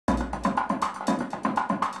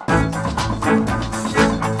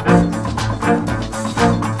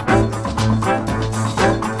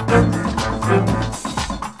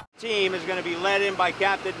team is going to be led in by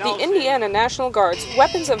Captain Nelson. The Indiana National Guard's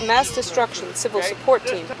Weapons of Mass Destruction Civil Support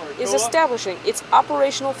Team is establishing its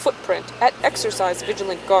operational footprint at Exercise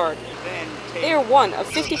Vigilant Guard. They are one of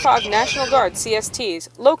 55 National Guard CSTs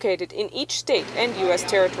located in each state and U.S.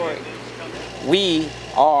 territory. We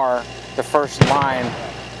are the first line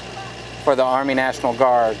for the Army National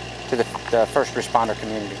Guard to the first responder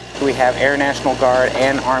community. We have Air National Guard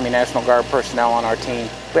and Army National Guard personnel on our team.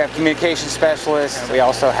 We have communication specialists. We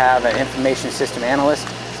also have an information system analyst.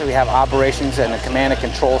 So we have operations and a command and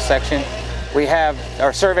control section. We have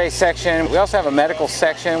our survey section. We also have a medical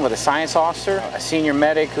section with a science officer, a senior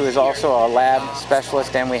medic who is also a lab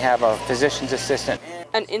specialist, and we have a physician's assistant.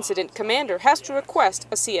 An incident commander has to request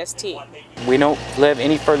a CST. We don't live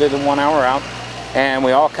any further than 1 hour out, and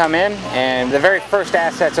we all come in, and the very first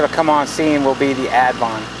assets that will come on scene will be the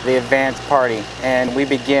ADVON, the advanced party, and we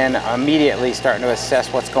begin immediately starting to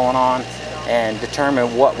assess what's going on and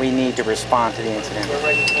determine what we need to respond to the incident.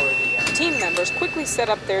 Team members quickly set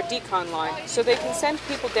up their decon line so they can send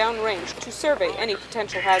people downrange to survey any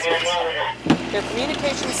potential hazards. Their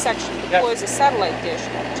communications section deploys a satellite dish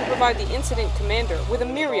to provide the incident commander with a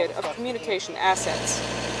myriad of communication assets.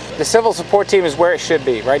 The civil support team is where it should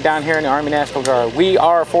be, right down here in the Army National Guard. We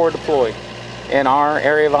are forward deployed in our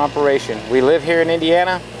area of operation. We live here in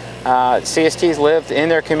Indiana. CSTs live in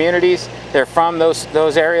their communities. They're from those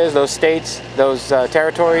areas, those states, those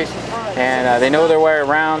territories, and they know their way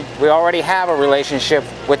around. We already have a relationship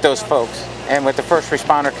with those folks and with the first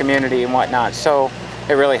responder community and whatnot, so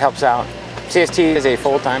it really helps out. CST is a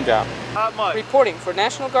full-time job. Reporting for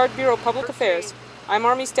National Guard Bureau Public Affairs, I'm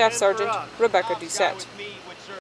Army Staff Sergeant Rebecca Doucette.